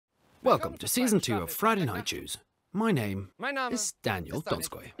Welcome to Season 2 of Friday Night Jews. My name is Daniel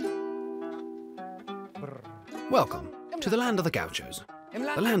Donskoy. Welcome to the land of the gauchos,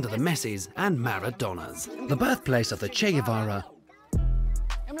 the land of the Messis and Maradonas, the birthplace of the Che Guevara,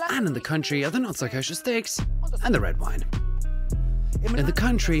 and in the country of the not-so-kosher steaks and the red wine. In the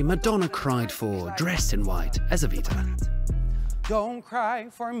country Madonna cried for, dressed in white, as Evita. Don't cry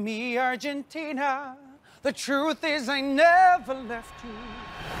for me, Argentina. The truth is I never left you.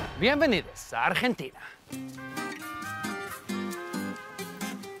 Bienvenidos a Argentina.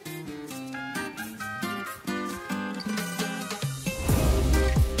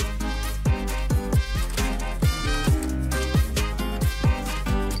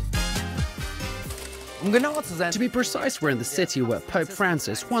 To be precise, we're in the city where Pope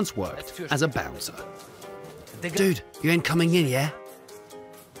Francis once worked as a bouncer. Dude, you ain't coming in, yeah?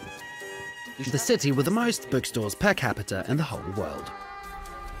 The city with the most bookstores per capita in the whole world.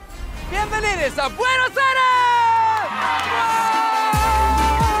 Bienvenidos a Buenos Aires!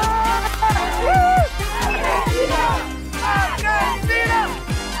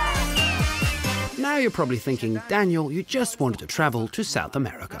 Now you're probably thinking, Daniel, you just wanted to travel to South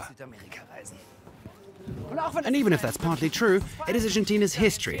America. And even if that's partly true, it is Argentina's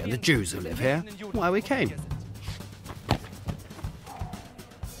history and the Jews who live here why we came.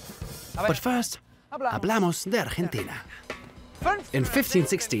 But first, hablamos de Argentina. In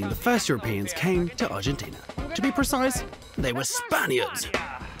 1516, the first Europeans came to Argentina. To be precise, they were Spaniards.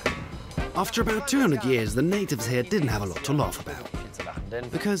 After about 200 years, the natives here didn't have a lot to laugh about,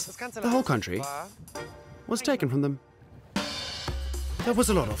 because the whole country was taken from them. There was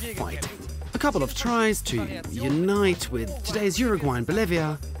a lot of fighting, a couple of tries to unite with today's Uruguay and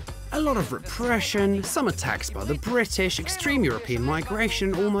Bolivia, a lot of repression, some attacks by the British, extreme European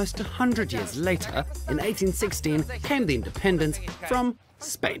migration. Almost 100 years later, in 1816, came the independence from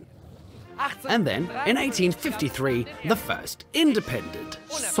Spain. And then, in 1853, the first independent,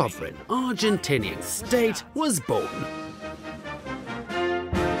 sovereign Argentinian state was born.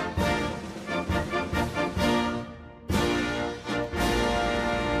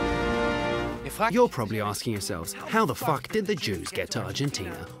 You're probably asking yourselves, how the fuck did the Jews get to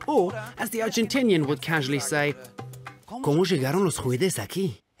Argentina? Or, as the Argentinian would casually say, ¿Cómo llegaron los judíos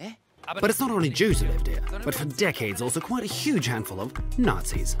aquí? But it's not only Jews who lived here, but for decades also quite a huge handful of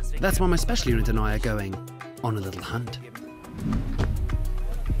Nazis. That's why my special unit and I are going on a little hunt.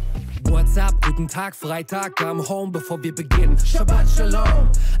 What's up? Guten Tag, Freitag, I'm home, bevor wir beginnen. Shabbat Shalom.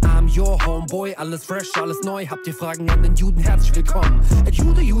 I'm your homeboy, alles fresh, alles neu. Habt ihr Fragen an den Juden? Herzlich willkommen.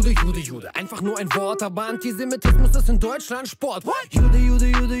 Jude, Jude, Jude, Jude. Einfach nur ein Wort, aber Antisemitismus ist in Deutschland Sport. What? Jude, Jude,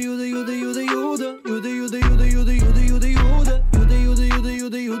 Jude, Jude, Jude, Jude, Jude. Jude, Jude, Jude, Jude, Jude, Jude, Jude. Jude, Jude, Jude,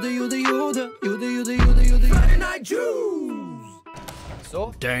 Jude, Jude, Jude, Jude. Jude, Jude, Jude, Jude. Friday Night Jews.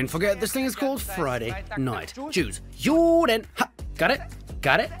 Don't forget this thing is called Friday Night Jews. Juden. Ha, got it?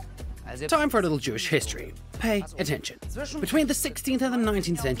 Got it? Time for a little Jewish history. Pay attention. Between the 16th and the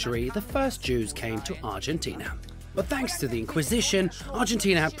 19th century, the first Jews came to Argentina. But thanks to the Inquisition,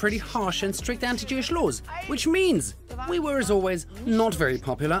 Argentina had pretty harsh and strict anti-Jewish laws, which means we were, as always, not very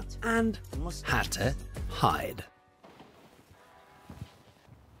popular and had to hide.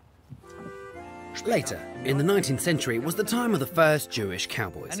 Later, in the 19th century, was the time of the first Jewish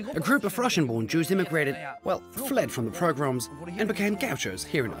cowboys. A group of Russian-born Jews immigrated, well, fled from the pogroms and became gauchos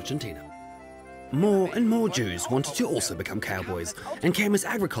here in Argentina. More and more Jews wanted to also become cowboys and came as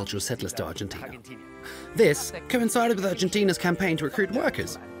agricultural settlers to Argentina. This coincided with Argentina's campaign to recruit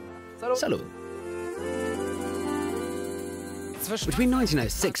workers. Salud. Between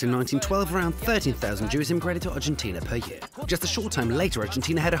 1906 and 1912, around 13,000 Jews immigrated to Argentina per year. Just a short time later,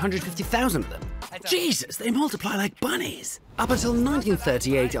 Argentina had 150,000 of them. Jesus, they multiply like bunnies! Up until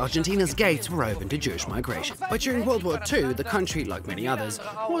 1938, Argentina's gates were open to Jewish migration. But during World War II, the country, like many others,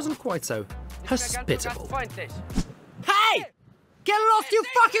 wasn't quite so hospitable. Hey! Get lost, you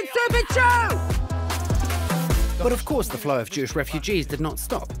fucking stupid Jew! But of course, the flow of Jewish refugees did not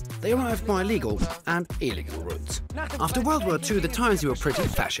stop. They arrived by legal and illegal routes. After World War II, the times were pretty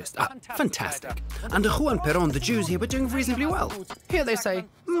fascist. Fantastic. Under Juan Perón, the Jews here were doing reasonably well. Here they say,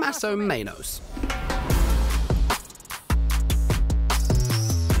 más o menos.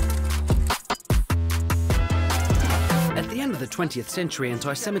 At the end of the 20th century,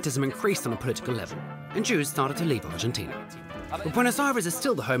 anti-Semitism increased on a political level, and Jews started to leave Argentina. But Buenos Aires is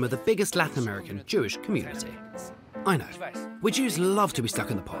still the home of the biggest Latin American Jewish community. I know, we Jews love to be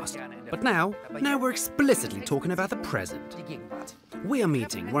stuck in the past, but now we're explicitly talking about the present. We are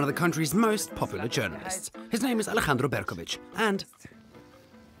meeting one of the country's most popular journalists. His name is Alejandro Berkovich, and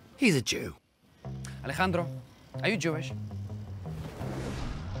he's a Jew. Alejandro, are you Jewish?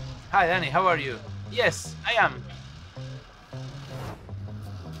 Hi, Danny, how are you? Yes, I am.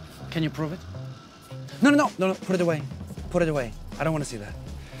 Can you prove it? No, put it away. Put it away. I don't want to see that.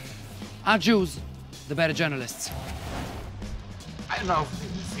 Are Jews the better journalists? I don't know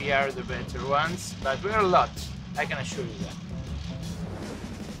if we are the better ones, but we're a lot. I can assure you that.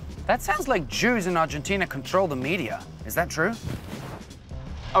 That sounds like Jews in Argentina control the media. Is that true?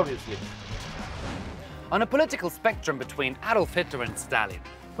 Obviously. On a political spectrum between Adolf Hitler and Stalin,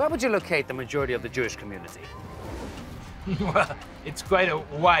 where would you locate the majority of the Jewish community? Well, it's quite a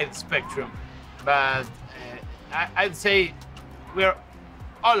wide spectrum, but I'd say we're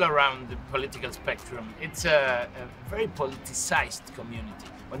all around the political spectrum. It's a very politicized community.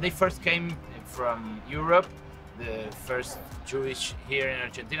 When they first came from Europe, the first Jewish here in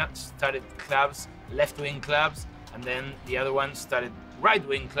Argentina started clubs, left-wing clubs, and then the other ones started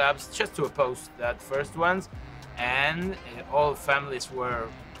right-wing clubs just to oppose that first ones. And all families were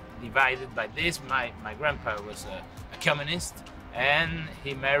divided by this. My grandpa was a communist, and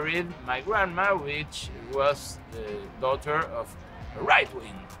he married my grandma, which was the daughter of a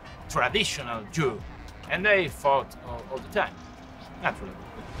right-wing, traditional Jew. And they fought all the time, naturally.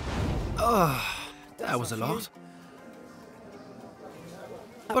 Oh, that was a lot.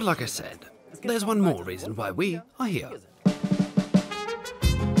 But like I said, there's one more reason why we are here.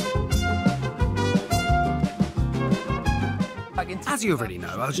 As you already know,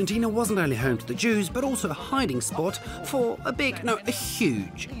 Argentina wasn't only home to the Jews, but also a hiding spot for a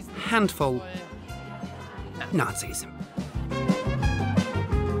huge handful Nazis.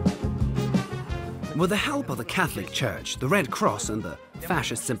 With the help of the Catholic Church, the Red Cross and the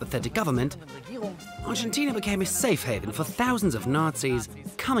fascist-sympathetic government, Argentina became a safe haven for thousands of Nazis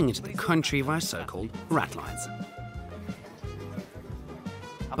coming into the country via so-called rat lines.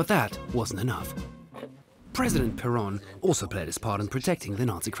 But that wasn't enough. President Perón also played his part in protecting the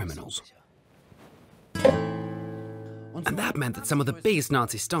Nazi criminals. And that meant that some of the biggest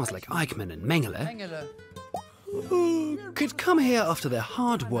Nazi stars like Eichmann and Mengele could come here after their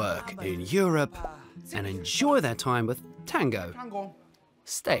hard work in Europe and enjoy their time with tango,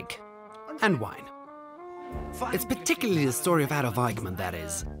 steak, and wine. It's particularly the story of Adolf Eichmann that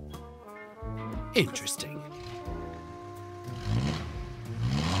is interesting.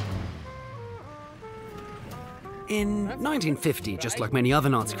 In 1950, just like many other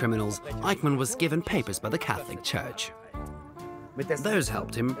Nazi criminals, Eichmann was given papers by the Catholic Church. Those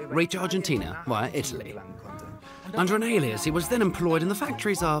helped him reach Argentina via Italy. Under an alias, he was then employed in the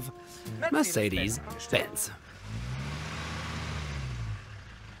factories of Mercedes-Benz.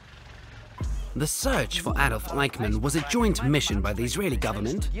 The search for Adolf Eichmann was a joint mission by the Israeli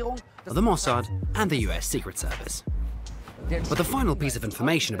government, the Mossad, and the US Secret Service. But the final piece of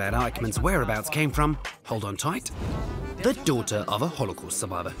information about Eichmann's whereabouts came from, hold on tight, the daughter of a Holocaust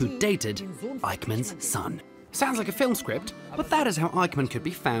survivor who dated Eichmann's son. Sounds like a film script, but that is how Eichmann could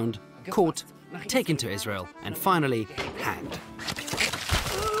be found, caught, taken to Israel, and finally hanged.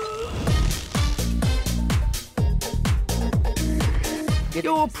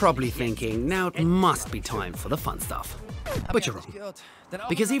 You're probably thinking, now it must be time for the fun stuff. But you're wrong.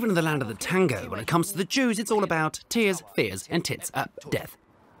 Because even in the land of the tango, when it comes to the Jews, it's all about tears, fears, and tits. Death.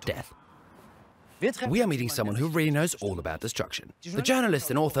 Death. We are meeting someone who really knows all about destruction. The journalist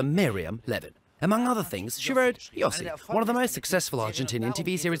and author Miriam Levin. Among other things, she wrote Yossi, one of the most successful Argentinian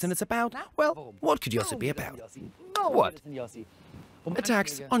TV series, and it's about, well, what could Yossi be about? What?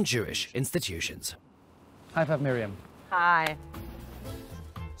 Attacks on Jewish institutions. High five, Miriam. Hi.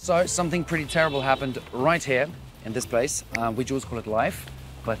 So, something pretty terrible happened right here, in this place. We Jews call it life,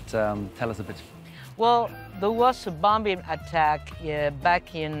 but tell us a bit. Well, there was a bombing attack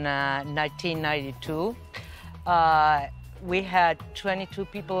back in 1992. We had 22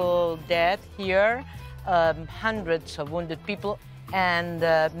 people dead here, hundreds of wounded people, and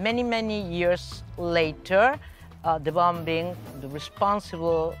many, many years later, the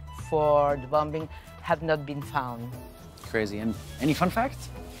responsible for the bombing have not been found. Crazy. And any fun facts?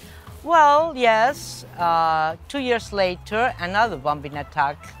 Well, yes. 2 years later, another bombing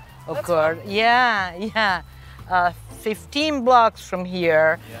attack occurred. Yeah. 15 blocks from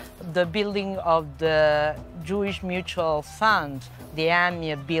here, the building of the Jewish Mutual Fund, the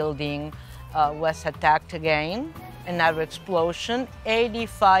AMIA building, was attacked again. Another explosion,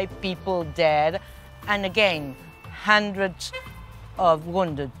 85 people dead, and again, hundreds of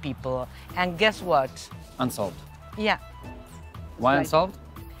wounded people. And guess what? Unsolved. Yeah. Why unsolved?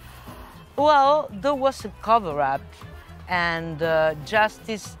 Well, there was a cover-up, and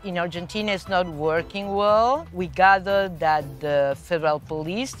justice in Argentina is not working well. We gathered that the federal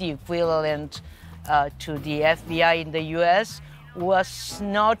police, the equivalent to the FBI in the US, was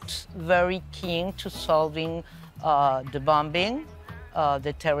not very keen to solving the bombing,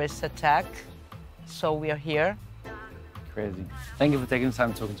 the terrorist attack. So we are here. Crazy. Thank you for taking the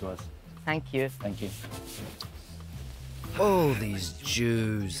time talking to us. Thank you. Thank you. All these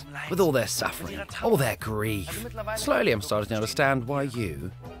Jews, with all their suffering, all their grief. Slowly I'm starting to understand why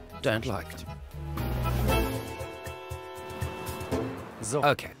you don't like it.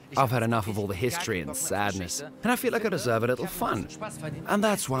 Okay, I've had enough of all the history and sadness, and I feel like I deserve a little fun. And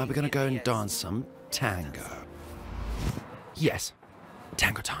that's why we're gonna go and dance some tango. Yes,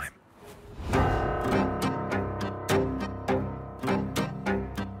 tango time.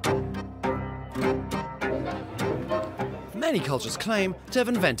 Many cultures claim to have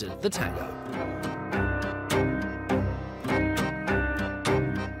invented the tango.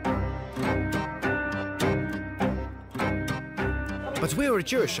 But we're a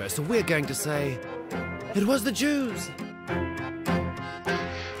Jewish show, so we're going to say, it was the Jews.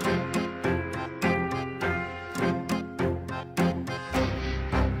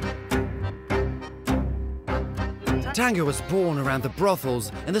 Tango was born around the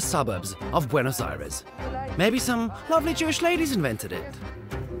brothels in the suburbs of Buenos Aires. Maybe some lovely Jewish ladies invented it.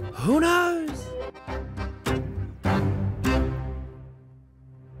 Who knows?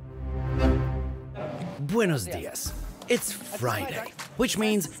 Buenos dias. It's Friday, which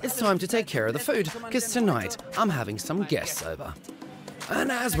means it's time to take care of the food, because tonight I'm having some guests over.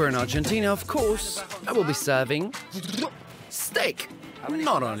 And as we're in Argentina, of course, I will be serving steak.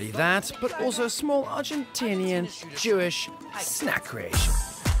 Not only that, but also a small Argentinian Jewish snack creation.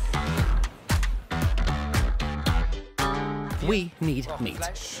 We need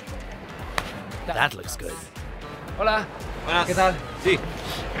meat. That looks good. Hola. Buenas. ¿Qué tal? Sí.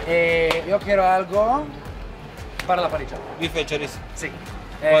 Yo quiero algo para la parrilla. Beef and chorizo. Sí.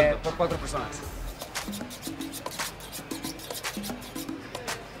 ¿Cuánto? Por 4 personas.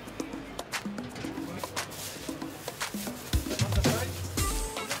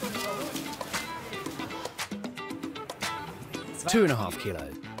 Two and a half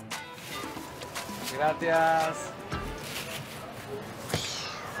kilos. Gracias.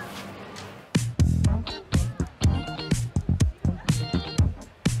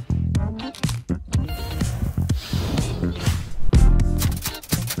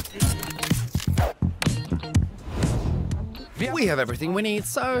 We have everything we need,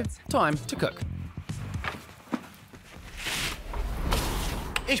 so time to cook.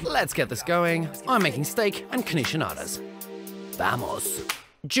 Let's get this going. I'm making steak and knishenadas. Vamos.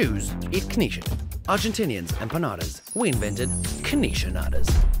 Jews eat knishin. Argentinians empanadas. We invented knishenadas.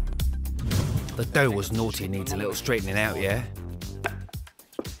 The dough was naughty and needs a little straightening out, yeah?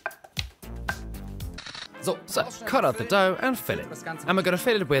 So cut out the dough and fill it. And we're gonna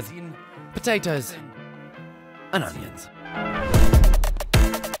fill it with potatoes and onions.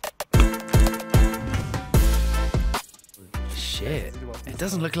 Shit, it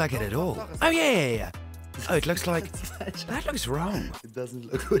doesn't look like it at all. Oh yeah. Oh, it looks like... That looks wrong. It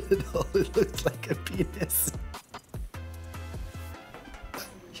doesn't look good at all. It looks like a penis.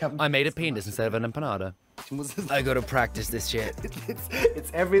 I made a penis instead of an empanada. I gotta practice this shit.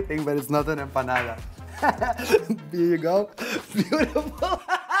 It's everything, but it's not an empanada. Here you go. Beautiful.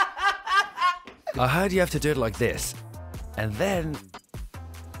 I heard you have to do it like this. And then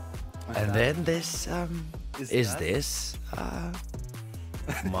this, is this,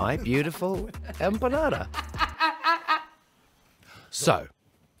 my beautiful empanada. So,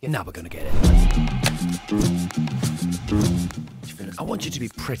 now we're gonna get it. I want you to be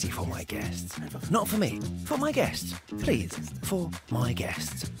pretty for my guests. Not for me, for my guests. Please, for my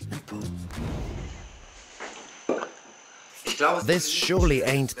guests. This surely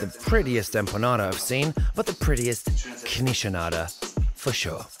ain't the prettiest empanada I've seen, but the prettiest knishenada, for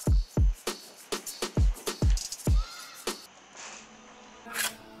sure.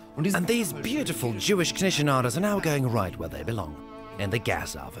 And these beautiful Jewish knishenadas are now going right where they belong, in the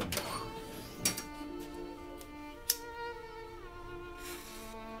gas oven.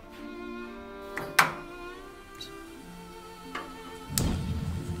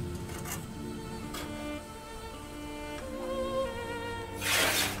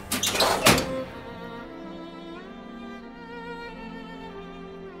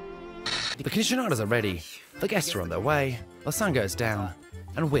 The knishenadas are ready, the guests are on their way, the sun goes down,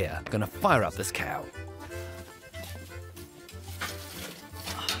 and we're gonna fire up this cow.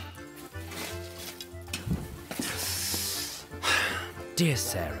 Dear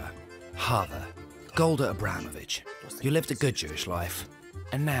Sarah, Hava, Golda Abramovich, you lived a good Jewish life,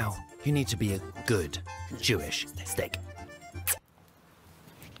 and now you need to be a good Jewish steak.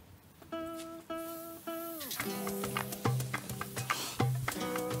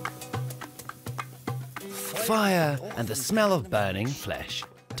 fire and the smell of burning flesh.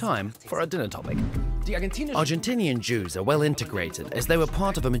 Time for a dinner topic. Argentinian Jews are well integrated as they were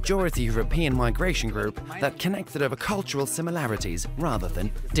part of a majority European migration group that connected over cultural similarities rather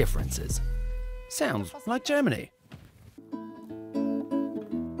than differences. Sounds like Germany.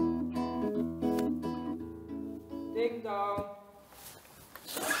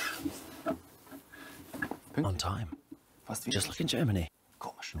 On time. Just like in Germany.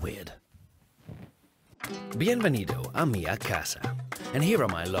 Weird. Bienvenido a mi casa. And here are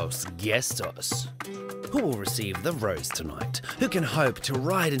my los gestos. Who will receive the rose tonight? Who can hope to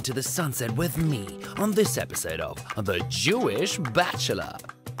ride into the sunset with me on this episode of The Jewish Bachelor?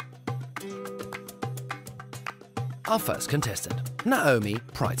 Our first contestant, Naomi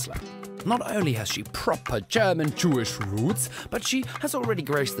Preitzler. Not only has she proper German Jewish roots, but she has already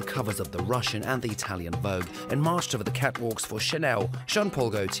graced the covers of the Russian and the Italian Vogue and marched over the catwalks for Chanel,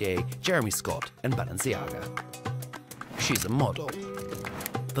 Jean-Paul Gaultier, Jeremy Scott and Balenciaga. She's a model.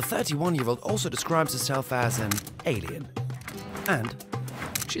 The 31-year-old also describes herself as an alien. And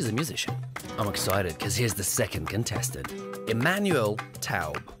she's a musician. I'm excited because here's the second contestant, Emmanuel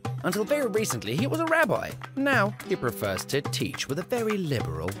Taub. Until very recently, he was a rabbi. Now, he prefers to teach with a very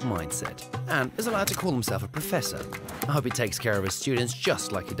liberal mindset and is allowed to call himself a professor. I hope he takes care of his students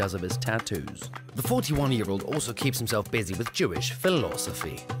just like he does of his tattoos. The 41-year-old also keeps himself busy with Jewish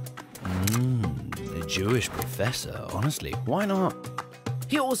philosophy. A Jewish professor, honestly, why not?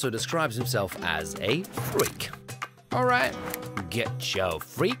 He also describes himself as a freak. All right, get your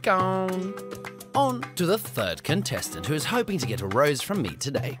freak on. On to the third contestant who is hoping to get a rose from me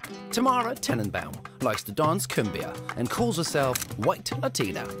today. Tamara Tenenbaum likes to dance cumbia and calls herself White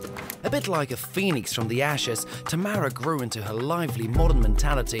Latina. A bit like a phoenix from the ashes, Tamara grew into her lively modern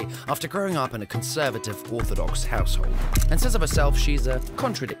mentality after growing up in a conservative Orthodox household and says of herself she's a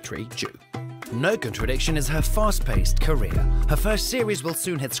contradictory Jew. No contradiction is her fast-paced career. Her first series will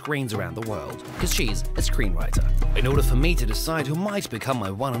soon hit screens around the world, because she's a screenwriter. In order for me to decide who might become my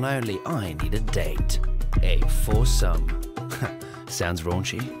one and only, I need a date. A foursome. Sounds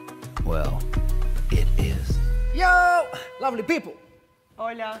raunchy? Well, it is. Yo! Lovely people!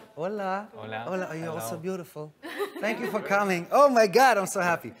 Hola. Hola. Hola. Hola. Oh, you're also beautiful. Thank you for coming. Oh my God, I'm so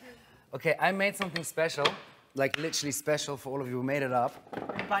happy. Okay, I made something special. Like literally special for all of you who made it up.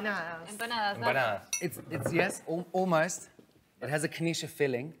 Empanadas. Empanadas. It's yes, almost. It has a quiche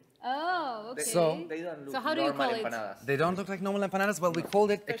filling. Oh, okay. So how do you call it? They don't look like normal empanadas. Well, we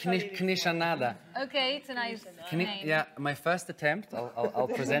called it a quiche-nada. Okay, it's a nice name. Yeah, my first attempt. I'll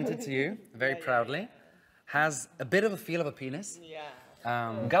present it to you very proudly. Has a bit of a feel of a penis. Yeah.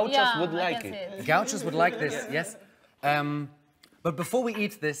 Gauchos would like it. Gauchos would like this. Yes. But before we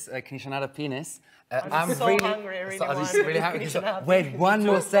eat this quiche-nada penis. I'm so really hungry. I really want really happy. Wait, one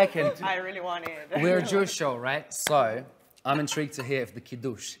more second. I really want it. We're a Jewish show, right? So, I'm intrigued to hear if the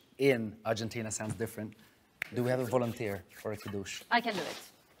kiddush in Argentina sounds different. Do we have a volunteer for a kiddush? I can do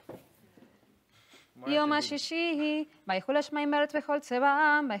it. יום השישי, ויחול השמיים בארץ וכל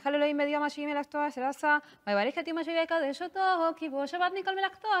צבאם, ויחל אלוהים ביום השישי מלאכתו אשר עשה, ויברך את יום השביעי ויקדש אותו, כי בו שבת מכל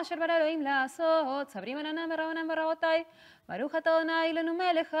מלאכתו אשר ברא אלוהים לעשות, סברים עננם ורעונם ורעותיי, ברוך אתה אדוני לנו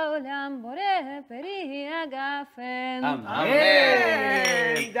מלך העולם, בורא פרי הגפן.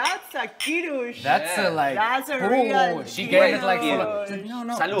 Amen. That's a kiddush. That's a like. That's a real. She gave it like full of.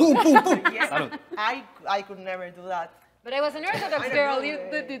 No. Salud. Boom, boom, boom. Salud. I could never do that. But I was an Orthodox girl.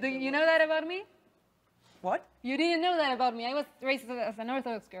 You know that about me? What? You didn't know that about me. I was raised as an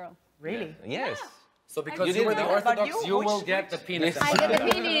Orthodox girl. Really? Yes. So because you were the Orthodox, you will get the penis. I get the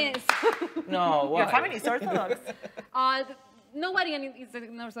penis. No, why? Your family is Orthodox. Nobody is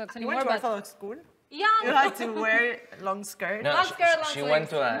an Orthodox You anymore. went to but Orthodox school? yeah. You had to wear long skirt? No, long skirt, long she sleeves. went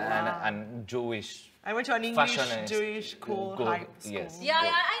to a Jewish. I went to an English, Fashion Jewish, cool, hype school. Yes. Yeah,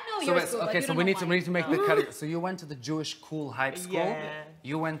 I know So your school. okay, but you so don't we know need to mine. make the cut. So you went to the Jewish cool hype school. Yeah.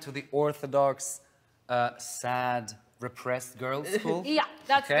 You went to the Orthodox, sad, repressed girls school. Yeah,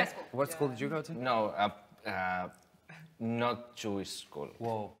 that's Okay. the school. What school did you go to? No, not Jewish school.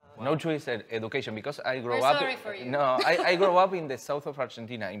 Whoa. No Jewish education because I grew We're up. sorry for you. No, I grew up in the south of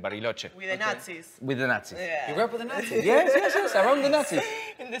Argentina, in Bariloche. With the Nazis. With the Nazis. Yeah. You grew up with the Nazis? Yes, around the Nazis.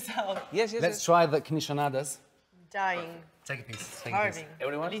 In the south. Yes. Let's try the quiche-nadas. Dying. Take a piece. Starving.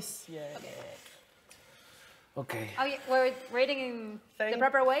 Everyone? Please. Yeah. Okay. Oh, yeah, we're rating in the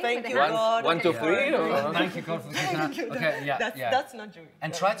proper way? Thank with you, the hands? God. One, two, three. Or? Thank you, God, for the quiche-nada. Okay, yeah. That's not Jewish. And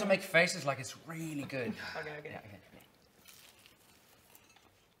try to make faces like it's really good. Okay.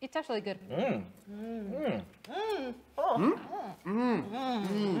 It's actually good.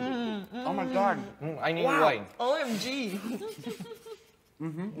 Oh my God. I need wine. OMG.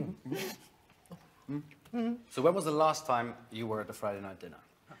 So when was the last time you were at a Friday night dinner?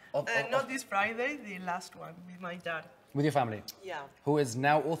 Not this Friday, the last one with my dad. With your family? Yeah. Who is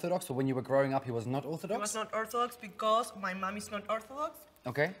now Orthodox, or when you were growing up he was not He Orthodox? was not Orthodox because my mom is not Orthodox.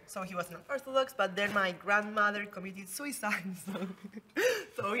 Okay. So he was not Orthodox, but then my grandmother committed suicide.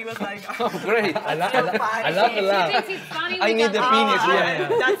 So he was like, Oh, great. I love the She laugh. thinks it's funny I need the because-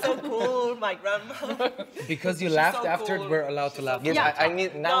 penis. That's so cool, my grandma. Because you She's laughed so after, cool. we're allowed to laugh. Yes, Yeah. I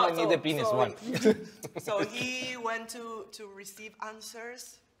need, now I need the penis one. So he went to receive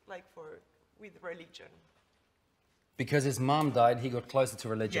answers like with religion. Because his mom died, he got closer to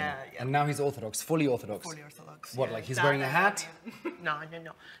religion. Yeah, yeah. And now he's Orthodox, fully Orthodox. Fully Orthodox. What, yeah. like he's That wearing a I hat? love him.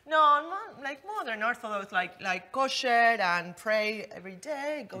 No, not like modern Orthodox, like kosher and pray every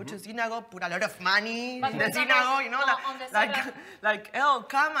day, go to synagogue, put a lot of money But in the for example, synagogue, you know, on the Sabbath- like, oh,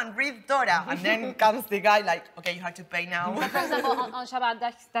 come and read Torah, and then comes the guy like, okay, you have to pay now. But for example, on Shabbat,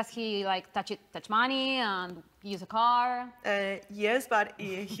 does he like touch money and use a car? Yes, but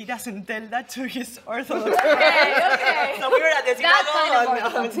he doesn't tell that to his Orthodox. Okay. So we were at the That's kind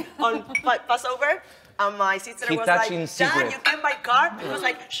of synagogue on Passover, and my sister He was touched like, in Dad, secret. you can buy car? He was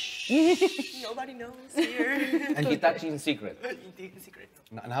like, shh, nobody knows here. And he touched in secret. In secret.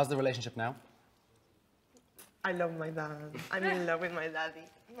 And how's the relationship now? I love my dad. I'm in love with my daddy.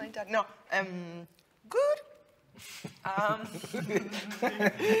 My dad, no, good.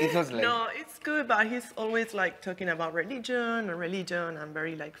 It was like, No, it's good, but he's always like talking about religion. I'm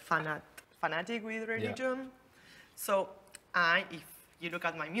very like fanatic with religion. So if you look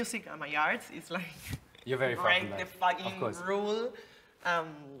at my music and my arts, it's like You're very far from break the that. Of fucking course. rule.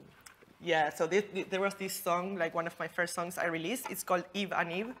 Yeah, so there was this song, like one of my first songs I released. It's called Eve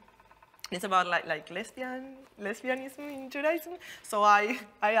and Eve. It's about like lesbianism in Judaism. So I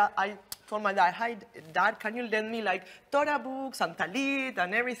told my dad, hi, Dad, can you lend me like Torah books and Talit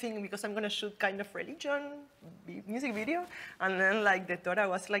and everything, because I'm gonna shoot kind of religion music video. And then like the Torah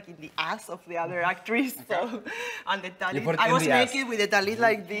was like in the ass of the other actress. So, and the put Talit, it I in was the ass. naked with the Talit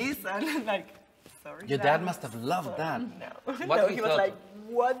like this, and like, sorry. Your dad must have loved that. No, What no, he he was thought- like,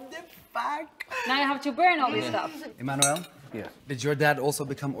 what the fuck? Now you have to burn all this stuff. Emmanuel, yeah. did your dad also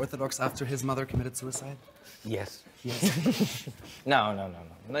become Orthodox after his mother committed suicide? Yes. No.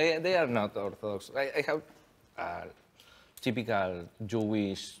 They are not Orthodox. I have a typical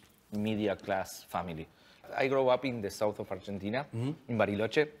Jewish media class family. I grew up in the south of Argentina, in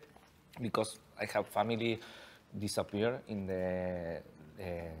Bariloche, because I have family disappear in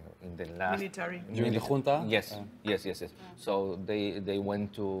the last Military. During the junta? Yes. So they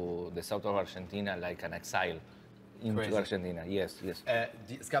went to the south of Argentina like an exile into Crazy. Argentina. Yes.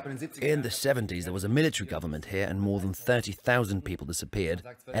 Es gab in den 70er In the 70s, there was a military government here and more than 30,000 people disappeared,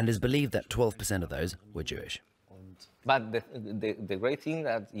 and it is believed that 12% of those were Jewish. But the great thing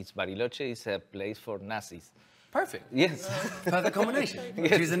that is Bariloche is a place for Nazis. Perfect. Yes. Perfect combination.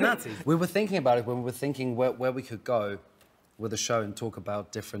 Jews and Nazis. We were thinking about it when we were thinking where we could go with the show and talk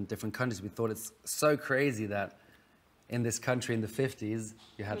about different countries. We thought it's so crazy that in this country in the 50s,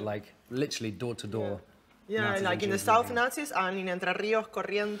 you had like literally door to door. Yeah, Nazis like and in the Jews South living. Nazis and in Entre Rios,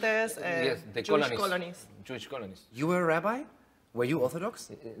 Corrientes, Yes, the Jewish colonies. colonies. Jewish colonies. You were a rabbi? Were you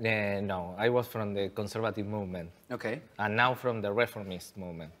Orthodox? No, I was from the conservative movement. Okay. And now from the reformist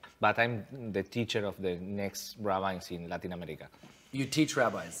movement. But I'm the teacher of the next rabbis in Latin America. You teach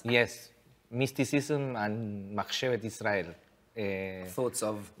rabbis. Yes, mysticism and Machshevet Israel. Thoughts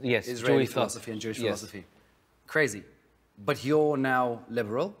of Yes, Israeli Jewish thought. philosophy and Jewish Yes. philosophy. Crazy. But you're now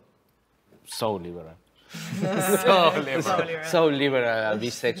liberal. So liberal. So liberal,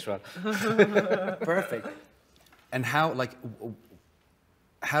 bisexual. Perfect. And how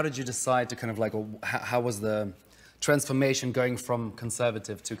did you decide to kind of like, or how was the transformation going from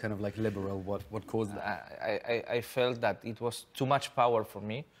conservative to kind of like liberal? What caused that? I felt that it was too much power for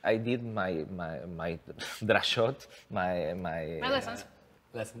me. I did my drashot, my lessons.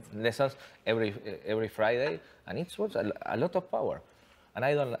 lessons every Friday, and it was a lot of power, and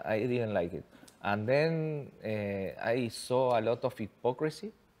I didn't like it. And then I saw a lot of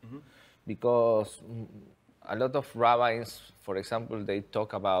hypocrisy, because a lot of rabbis, for example, they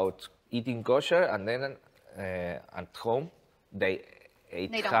talk about eating kosher, and then at home they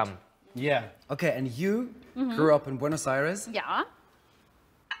ate They don't. ham. Yeah. Okay, and you grew up in Buenos Aires Yeah.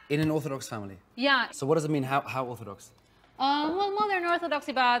 in an Orthodox family. Yeah. So what does it mean? How Orthodox? Well, modern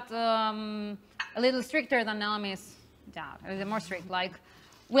Orthodoxy, but a little stricter than Naomi's dad. A little more strict. Like,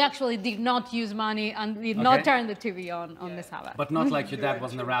 we actually did not use money and did not turn the TV on the Sabbath. But not like your dad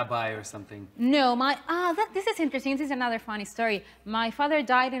wasn't a rabbi or something. No, this is interesting. This is another funny story. My father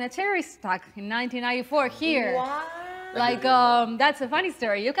died in a terrorist attack in 1994 here. What? Like, that's a funny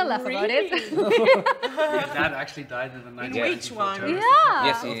story. You can laugh about it. Your dad actually died in the 19th. Which one? Yeah.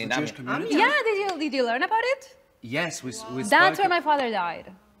 Yes, in Jewish Amia. community? Yeah, did you learn about it? Yes, we That's spoke. where my father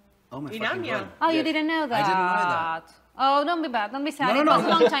died. Oh my In fucking Amia. God. Oh, you Yeah. didn't know that? I didn't know that. Oh, don't be bad. Don't be sad. No, It no, was no.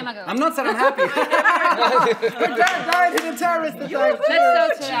 a long time ago. I'm not sad, I'm happy. My dad died in a terrorist attack. Let's go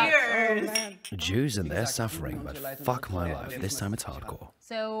to that. Cheers. Jews and their suffering, but fuck my life. This time it's hardcore.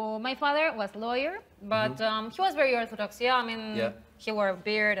 So my father was a lawyer, but he was very Orthodox. Yeah, I mean, Yeah. he wore a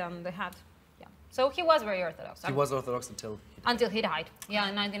beard and the hat. Yeah. So he was very Orthodox. He was Orthodox until... Until he died. Yeah,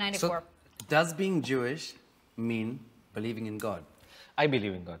 in So, 1994. does being Jewish mean believing in God? I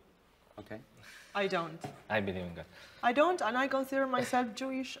believe in God. Okay. I don't. I believe in God. I don't, and I consider myself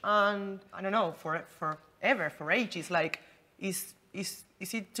Jewish, and I don't know, forever, for ages. Like, is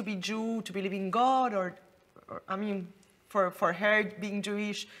it to be Jew, to believe in God, or I mean, for her being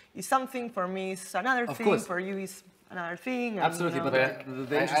Jewish is something, for me is another Of thing, course. for you is another thing. And, Absolutely, you know, but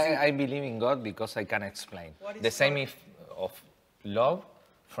the interesting... I believe in God because I can explain. What is The same God? if of love,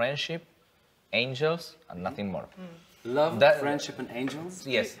 friendship, angels, and nothing more. Love, That- friendship, and angels?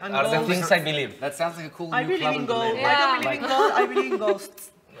 Yes, And are the ghosts. things I believe. That sounds like a cool I new believe club in in God. Berlin. I don't believe in God. I believe in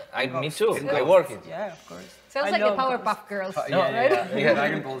ghosts. Me too. I work it. Yeah, of course. Sounds I like the love ghosts. Powerpuff Girls. Yeah, yeah, yeah.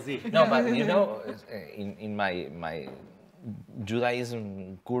 Dragon Ball Z. No, but you know, in my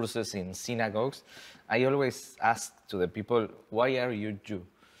Judaism courses in synagogues, I always ask to the people, why are you Jew?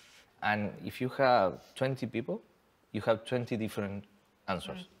 And if you have 20 people, you have 20 different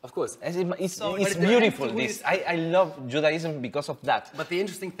answers. Of course. It's beautiful, this. I love Judaism because of that. But the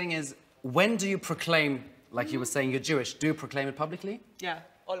interesting thing is, when do you proclaim, like you were saying, you're Jewish? Do you proclaim it publicly? Yeah,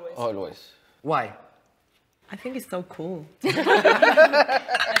 always. Always. Why? I think it's so cool.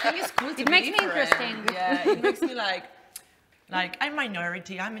 I think it's cool to It makes be me different. interesting. Yeah, it makes me like I'm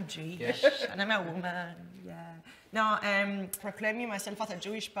minority, I'm a Jewish, and I'm a woman, yeah. No, proclaiming myself as a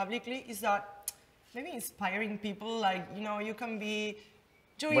Jewish publicly is that maybe inspiring people, like, you know, you can be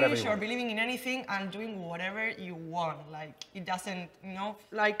Whatever Jewish you or want. believing in anything and doing whatever you want. Like, it doesn't, you know,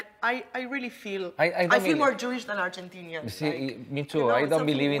 like, I really feel, I I don't feel believe- more Jewish than Argentinian. You see, like, me too. you know, I it's don't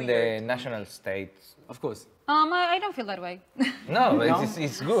something believe in weird. the national states. Of course. I don't feel that way. No,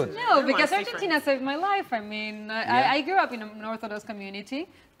 it's good. No, because Everyone's Argentina saved my life. I mean, Yeah. I grew up in an Orthodox community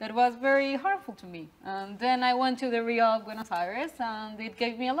that was very harmful to me. And then I went to the real Buenos Aires, and it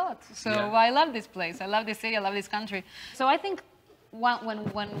gave me a lot. So Yeah. I love this place. I love this city. I love this country. So I think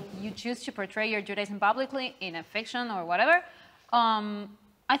when you choose to portray your Judaism publicly in a fiction or whatever,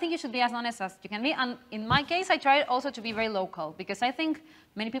 I think you should be as honest as you can be. And in my case, I try also to be very local, because I think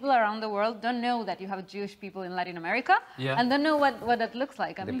many people around the world don't know that you have Jewish people in Latin America, Yeah. and don't know what that looks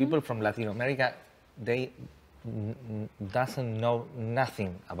like. I The mean, people from Latin America, they doesn't know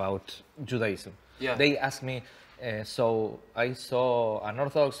nothing about Judaism. Yeah. They ask me, so I saw an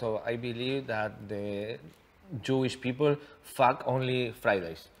Orthodox, so I believe that the Jewish people fuck only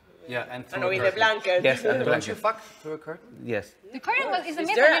Fridays. Yeah, and I through know, a in the curtain. blanket. Yes, and the Don't blanket. you fuck through a curtain? Yes. the current is a Is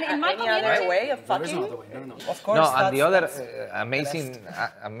myth. there I mean, in my any other community, way of There is fucking? no other way. No, no, no. Of course, No, that's, and the other that's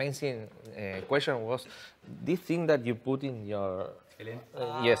amazing question was, this thing that you put in your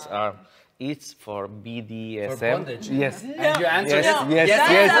yes arm, it's for BDSM. For bondage. Yes. And your answer Yes, is... yes,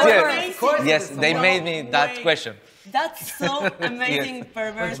 That's yes, amazing. yes. Of course Yes, it is. they No made me that way. question. That's so amazing,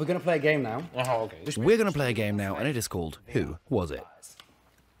 perverse. We're going to play a game now. Oh, okay. We're going to play a game now, and it is called Who Was It?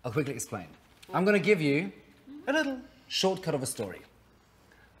 I'll quickly explain. I'm going to give you a little shortcut of a story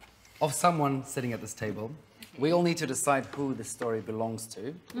of someone sitting at this table. We all need to decide who this story belongs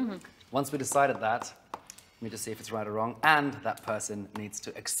to. Once we decided that, we need to see if it's right or wrong, and that person needs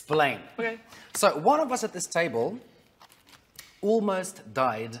to explain. Okay. So one of us at this table almost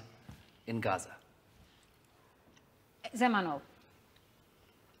died in Gaza. Zemano.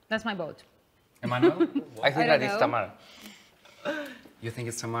 That's my vote. Emmanuel? I think I that don't is know. Tamara. You think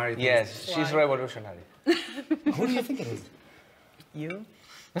it's Tamara? You think Yes, she's revolutionary. it's- Who do you think it is? You?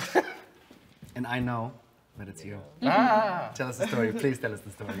 And I know that it's you. Ah. Tell us the story. Please tell us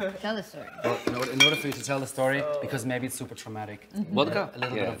the story. Tell the story. Well, in order for you to tell the story, because maybe it's super traumatic. Vodka? A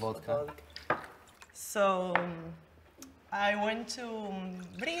little bit Yes. of vodka. So, I went to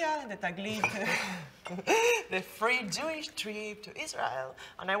Bria, the Taglit, the free Jewish trip to Israel,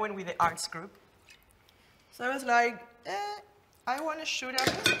 and I went with the arts group. So I was like, I want to shoot a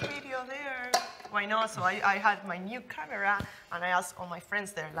music video there. Why not? So I had my new camera, and I asked all my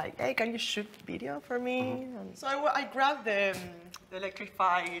friends there, like, hey, can you shoot video for me? And so I grabbed the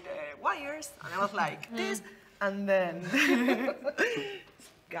electrified wires, and I was like this, and then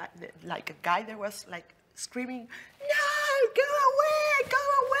a guy there was like screaming, no, go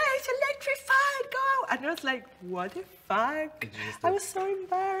away, it's electrified, go. and I was like, what the fuck? I was so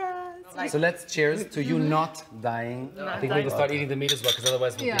embarrassed. So let's cheers to you not dying. I think we will start eating the meat as well, because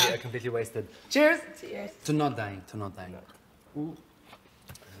otherwise we'll be completely wasted. Cheers! Cheers! To not dying, to not dying. Ooh.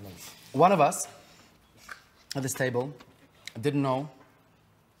 One of us at this table didn't know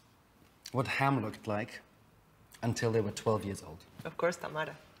what ham looked like until they were 12 years old. Of course,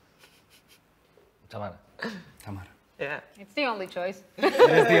 Tamara. Tamara. Tamara. Yeah. It's the only choice. It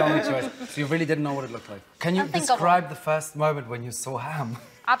is the only choice. So you really didn't know what it looked like. Can you describe the first moment when you saw ham?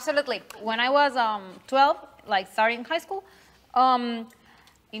 Absolutely. When I was 12, like starting high school,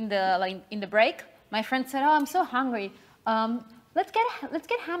 in the break, my friend said, "Oh, I'm so hungry. Let's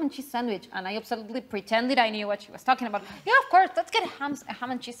get ham and cheese sandwich." And I absolutely pretended I knew what she was talking about. Yeah, of course. Let's get a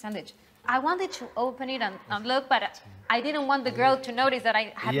ham and cheese sandwich. I wanted to open it and look, but I didn't want the girl to notice that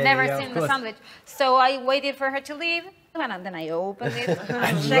I had never seen the sandwich. So I waited for her to leave, and then I opened it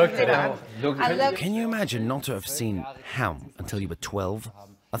and checked it out. Can you imagine not to have seen ham until you were 12?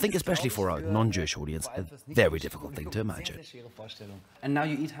 I think especially for a non-Jewish audience, a very difficult thing to imagine. And now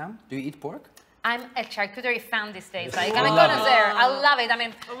you eat ham? Do you eat pork? I'm a charcuterie fan these days. Like, I'm a connoisseur. I love it. I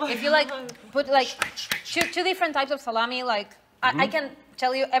mean, if you like put like two different types of salami, like I can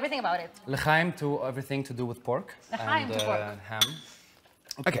tell you everything about it. L'chaim to everything to do with pork. L'chaim to pork. Ham.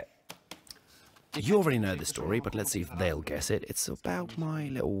 Okay. You already know the story, but let's see if they'll guess it. It's about my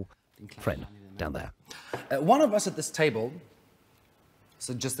little friend down there. One of us at this table,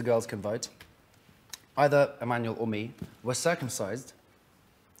 so just the girls can vote, either Emmanuel or me, were circumcised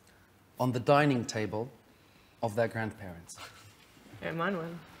on the dining table of their grandparents. Emmanuel.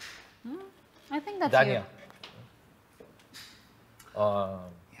 I think that's Daniel.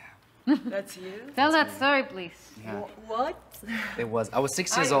 That's you? Tell that story, please. Yeah. What? It was. I was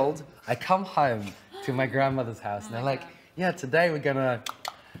 6 years old. I come home to my grandmother's house, and they're like, "Yeah, today we're gonna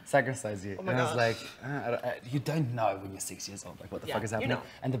circumcise you." And I was like, "You don't know when you're 6 years old, like what the fuck is happening?"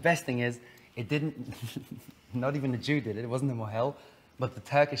 And the best thing is, it didn't. Not even a Jew did it. It wasn't a Mohel, but the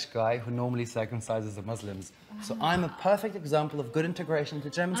Turkish guy who normally circumcises the Muslims. So I'm a perfect example of good integration into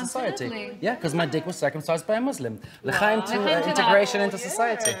German society. Yeah, because my dick was circumcised by a Muslim. L'chaim to integration into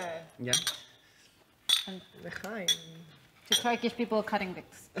society. Yeah. L'chaim. To Turkish people cutting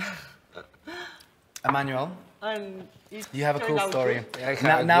dicks. Emmanuel, you have a cool story.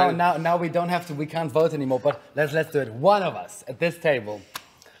 Yeah, Now we don't have to. We can't vote anymore. But let's do it. One of us at this table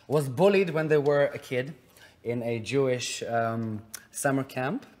was bullied when they were a kid in a Jewish summer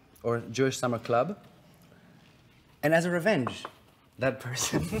camp or Jewish summer club. And as a revenge, that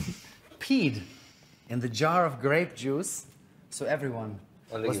person peed in the jar of grape juice, so everyone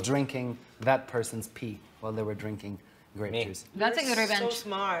was drinking that person's pee while they were drinking grape juice. That's a good revenge. So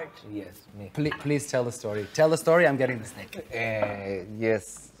smart. Yes, me. Please tell the story. Tell the story, I'm getting the steak.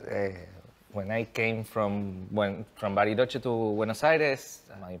 Yes, when I came from Bariloche to Buenos Aires,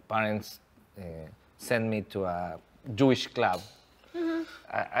 my parents sent me to a Jewish club.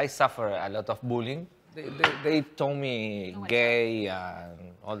 I suffer a lot of bullying. They told me gay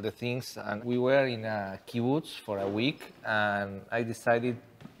and all the things, and we were in a kibbutz for a week, and I decided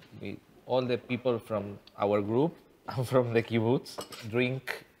with all the people from our group and from the kibbutz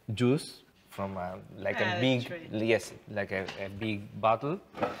drink juice from a big bottle.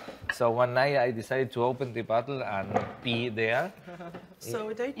 So one night I decided to open the bottle and pee there.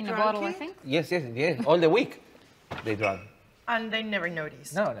 So they in a bottle, I think? Yes, all the week they drank. And they never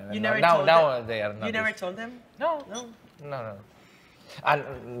noticed? No. Now They are not. You never told them? No.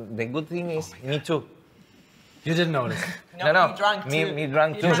 And the good thing is, me too. You didn't notice? No. He drank too. Me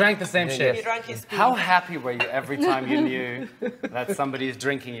drank too. You drank the same shit. You drank his pee. How happy were you every time you knew that somebody is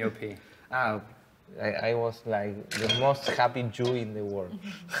drinking your pee? I was like the most happy Jew in the world.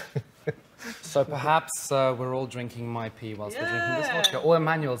 So perhaps we're all drinking my pee whilst we're drinking this vodka, or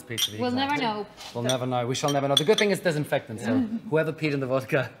Emmanuel's pee to be We'll exact. never know. We'll never know. We shall never know. The good thing is disinfectant, so whoever peed in the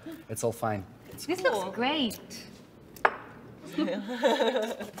vodka, it's all fine. This looks great.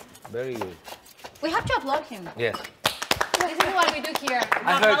 Very good. We have to applaud him. Yes. This is what we do here.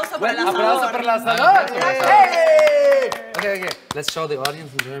 Aplauso para el Aplauso para el asador. Hey! Okay. Let's show the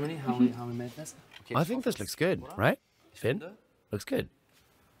audience in Germany how we made this. Okay. I think this looks good, right? Finn? Looks good.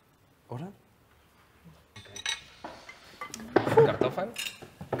 Oder? Kartoffeln?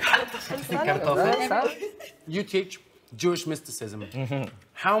 Kartoffeln. You teach Jewish mysticism.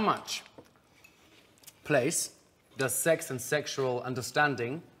 How much place does sex and sexual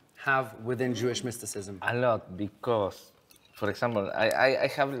understanding have within Jewish mysticism? A lot, because, for example, I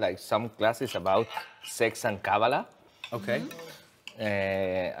have like some classes about sex and Kabbalah. Okay.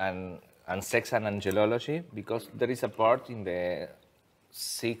 And sex and angelology, because there is a part in the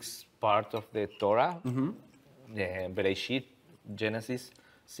 6 part of the Torah, the Bereshit, Genesis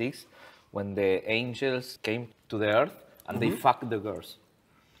 6, when the angels came to the earth and they fucked the girls.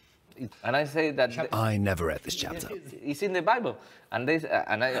 And I say that... I never read this chapter. It's in the Bible. And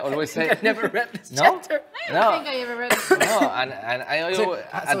I always say... I never read this chapter. I don't think I ever read it. No, and I always...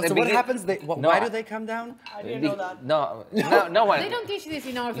 So what happens? Why do they come down? I didn't know that. No one... They don't teach this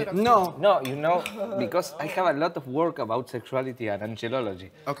in Orthodox. No, you know, because I have a lot of work about sexuality and angelology.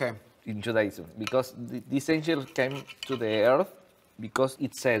 Okay. In Judaism, because these angels came to the earth because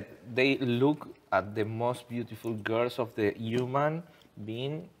it said they look at the most beautiful girls of the human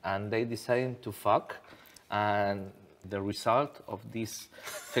being and they decided to fuck, and the result of this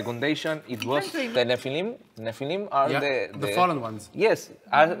fecundation, it was the Nephilim. Nephilim are the fallen ones. Yes,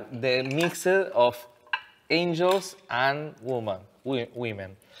 are the mixture of angels and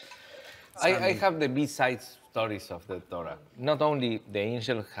women. I have the B-side stories of the Torah. Not only the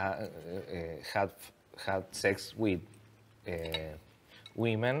angel had sex with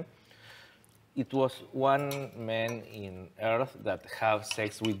women, it was one man in earth that had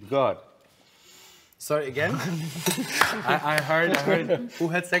sex with God. Sorry, again? I heard who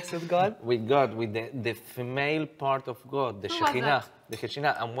had sex with God? With God, with the female part of God, the Shekhinah. The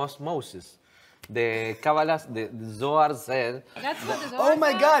Shekhinah, and was Moses. The Kabbalah, the Zohar said... That's what the Zohar Oh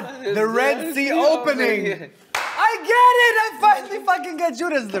my God, the Red Sea opening! I get it! I finally fucking get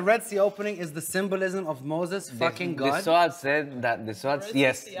Judas. The Red Sea opening is the symbolism of Moses fucking God. The Zohar said that the Zohar...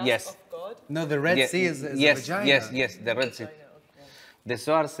 Yes. No, the Red Sea is yes, a vagina. Yes, the Red Sea. The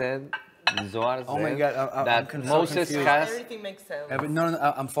Zohar said... Oh my God, that I'm Moses so has... Everything makes sense. No,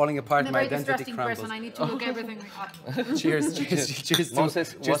 I'm falling apart. I'm a My very identity distrusting crumbles. person. I need to look everything up. Cheers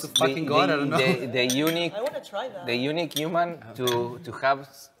Moses to was fucking God, I don't know. the unique... I want to try that. The unique human to have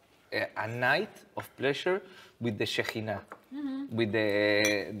a night of pleasure with the Shekhinah, with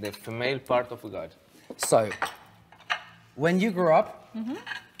the female part of God. So, when you grew up,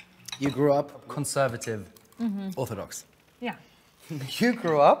 you grew up conservative, Orthodox. Yeah. You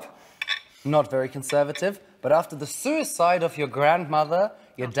grew up not very conservative, but after the suicide of your grandmother,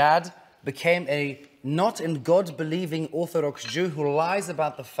 your dad became a not in God-believing Orthodox Jew who lies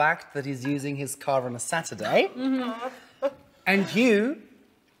about the fact that he's using his car on a Saturday. And you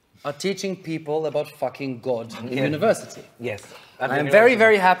are teaching people about fucking God in university. Yes. I'm very,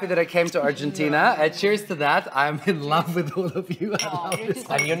 very happy that I came to Argentina. Cheers to that. I'm in love with all of you.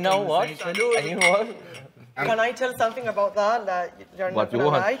 And you know what? Can I tell something about that you're not gonna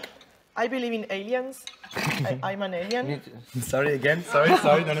like? I believe in aliens. I'm an alien. Sorry again. Sorry.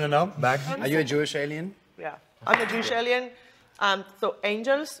 No. Back. Are you a Jewish alien? Yeah, I'm a Jewish alien. So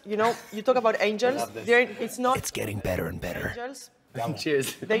angels, you know, you talk about angels. It's not. It's getting better and better. Angels.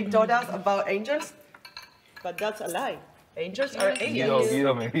 Cheers. They taught us about angels, but that's a lie. Angels are aliens.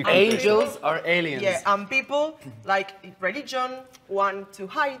 Angels are aliens. Yeah, and people, like religion, want to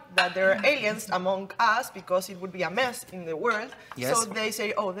hide that there are aliens among us because it would be a mess in the world. Yes. So they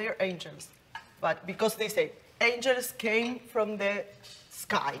say, oh, they're angels. But because they say angels came from the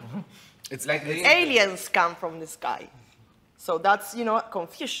sky. It's like aliens come from the sky. So that's, you know,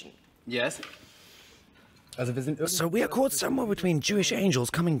 confusion. Yes. So we are caught somewhere between Jewish angels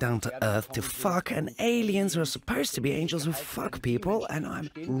coming down to Earth to fuck and aliens who are supposed to be angels who fuck people, and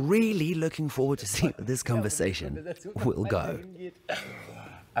I'm really looking forward to seeing where this conversation will go.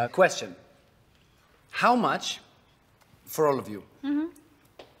 Question. How much, for all of you,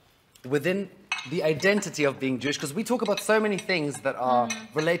 within the identity of being Jewish, because we talk about so many things that are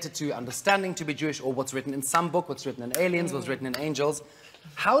related to understanding to be Jewish, or what's written in some book, what's written in aliens, what's written in angels.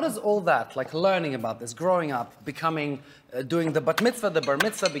 How does all that, like learning about this, growing up, becoming, doing the bat mitzvah, the bar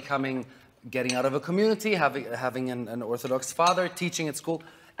mitzvah, becoming, getting out of a community, having an Orthodox father, teaching at school,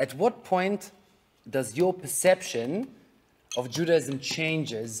 at what point does your perception of Judaism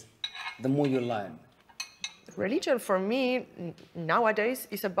changes the more you learn? Religion for me nowadays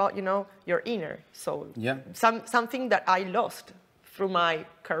is about, you know, your inner soul. Yeah. Something that I lost through my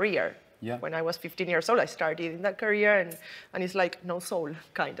career. Yeah. When I was 15 years old, I started in that career, and it's like no soul,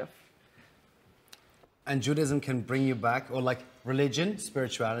 kind of. And Judaism can bring you back, or like religion,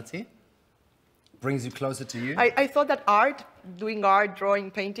 spirituality, brings you closer to you? I thought that art, doing art, drawing,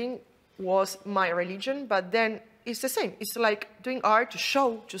 painting, was my religion, but then it's the same. It's like doing art to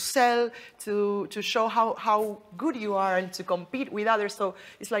show, to sell, to show how good you are and to compete with others. So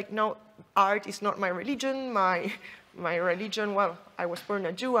it's like, no, art is not my religion. My religion, well, I was born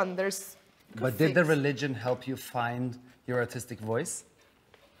a Jew, and there's... But did the religion help you find your artistic voice?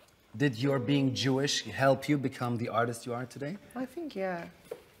 Did your being Jewish help you become the artist you are today? I think, yeah.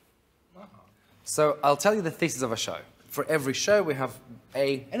 So I'll tell you the thesis of a show. for every show, we have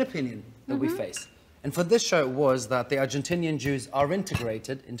an opinion that we face. And for this show, it was that the Argentinian Jews are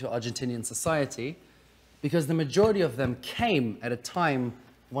integrated into Argentinian society because the majority of them came at a time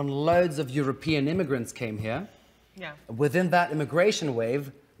when loads of European immigrants came here. Yeah. Within that immigration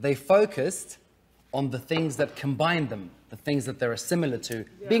wave, they focused on the things that combined them, the things that they are similar to,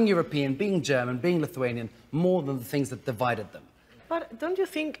 being European, being German, being Lithuanian, more than the things that divided them. But don't you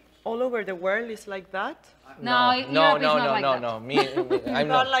think all over the world is like that? No, Europe is not like that. No. I'm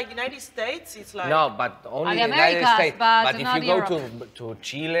Not not. like United States, it's like... No, but only the the United Americas, States. but if not you go Europe. to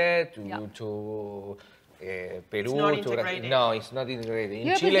Chile, Yeah. to Peru, It's not to integrated. no, it's not integrated. In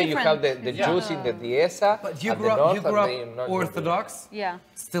Europe is Chile, you have different. the Jews in the Dehesa. But you at grew the up, north, you grew and they are up not Orthodox, Yeah.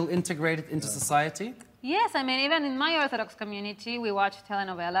 still integrated into society? Yes, I mean, even in my Orthodox community, we watch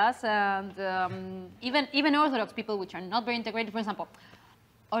telenovelas, and even Orthodox people which are not very integrated, for example,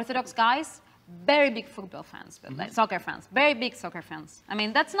 Orthodox guys, very big football fans, but like soccer fans, very big soccer fans. I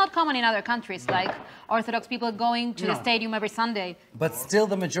mean, that's not common in other countries, like Orthodox people going to the stadium every Sunday. But still,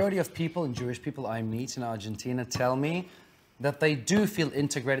 the majority of people, and Jewish people I meet in Argentina, tell me that they do feel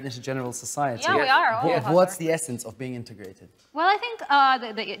integrated into general society. Yeah, we are, all of us What's are. the essence of being integrated? Well, I think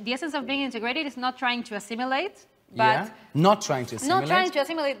the essence of being integrated is not trying to assimilate, but Not trying to assimilate? not trying to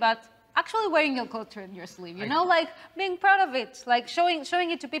assimilate, but actually wearing your culture in your sleeve, you know, like being proud of it, like showing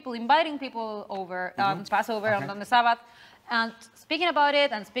it to people, inviting people over, Passover on the Sabbath, and speaking about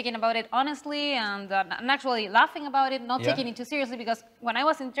it honestly, and actually laughing about it, not taking it too seriously, because when I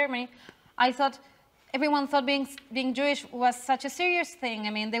was in Germany, I thought everyone thought being Jewish was such a serious thing. I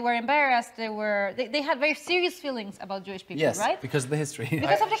mean, they were embarrassed, they had very serious feelings about Jewish people, Yes, right? because of the history.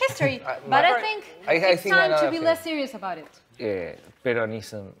 Because of the history. But I think it's think time to another be thing. less serious about it.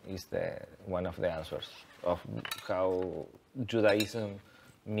 Peronism is one of the answers of how Judaism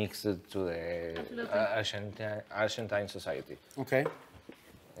mixed to the Argentine society. Okay.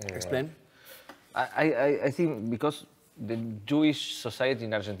 Explain. I think because the Jewish society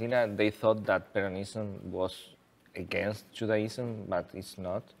in Argentina, they thought that Peronism was against Judaism, but it's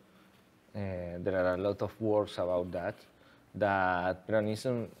not. There are a lot of words about that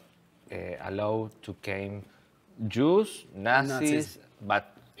Peronism allowed to came Jews, Nazis,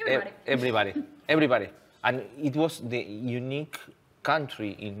 but everybody. And it was the unique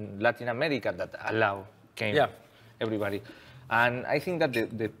country in Latin America that allowed everybody. And I think that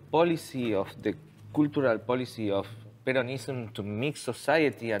the policy of the cultural policy of Peronism to mix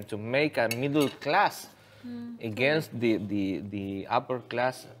society and to make a middle class against the upper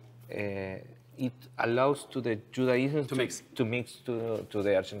class, it allows to the Judaism to mix to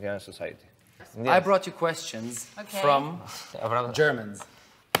the Argentine society. Yes. I brought you questions from Germans.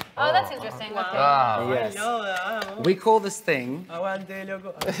 Oh, that's interesting. Okay. Yes. We call this thing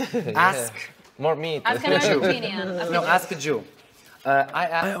ask. More meat. Ask an Argentinian. No, ask a Jew. I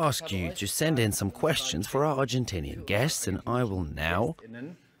ask you to send in some questions for our Argentinian guests, and I will now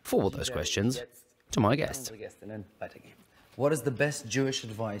forward those questions to my guest. What is the best Jewish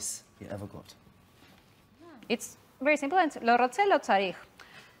advice you ever got? It's very simple. It's lo rotze lo tzarich,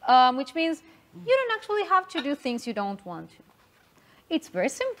 which means you don't actually have to do things you don't want to. It's very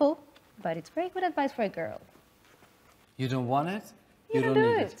simple, but it's very good advice for a girl. You don't want it? You don't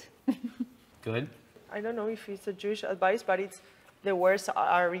do it. Good. I don't know if it's a Jewish advice, but it's the words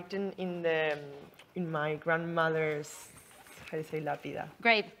are written in my grandmother's, how do you say, lapida.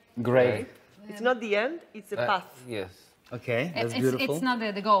 Great. Great. It's not the end, it's the path. Yes. Okay, that's beautiful. It's not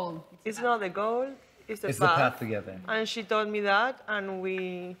the goal. It's not the goal, it's the It's path. the path together. And she told me that, and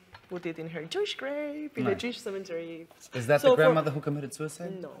we put it in her Jewish grave, in the Jewish cemetery. Is that So the for- grandmother who committed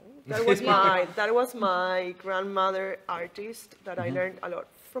suicide? No, that was my grandmother artist that I learned a lot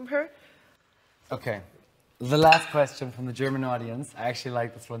from her. Okay. The last question from the German audience. I actually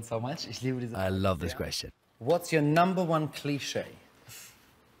like this one so much. I love this question. What's your #1 cliche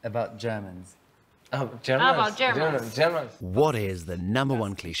about Germans? Germans. About Germans. Germans. What is the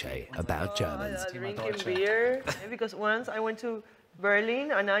 #1 cliche about Germans? Drinking beer, because once I went to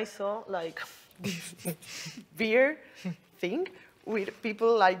Berlin and I saw like this beer thing with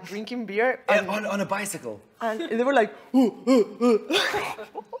people like drinking beer and, On a bicycle. and they were like,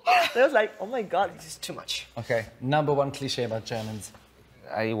 I was like, oh my God, this is too much. Okay, #1 cliche about Germans.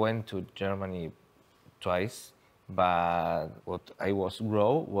 I went to Germany twice, but what I was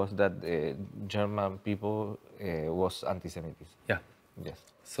grow was that the German people was anti-Semitism. Yeah. Yes.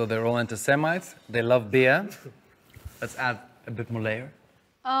 So they're all anti-Semites. They love beer. Let's add a bit more layer.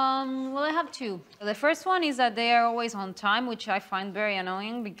 Well, I have two. The first one is that they are always on time, which I find very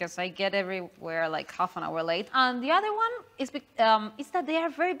annoying because I get everywhere like half an hour late. And the other one is that they are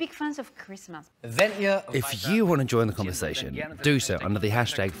very big fans of Christmas. If you want to join the conversation, do so under the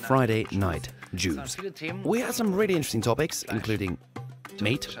hashtag FridayNightJews. We had some really interesting topics, including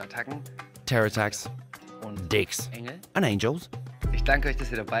meat, terror attacks, dicks, and angels.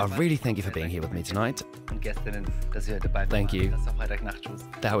 I really thank you for being here with me tonight. Thank you.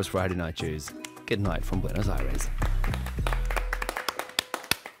 That was Friday Night Jews. Good night from Buenos Aires.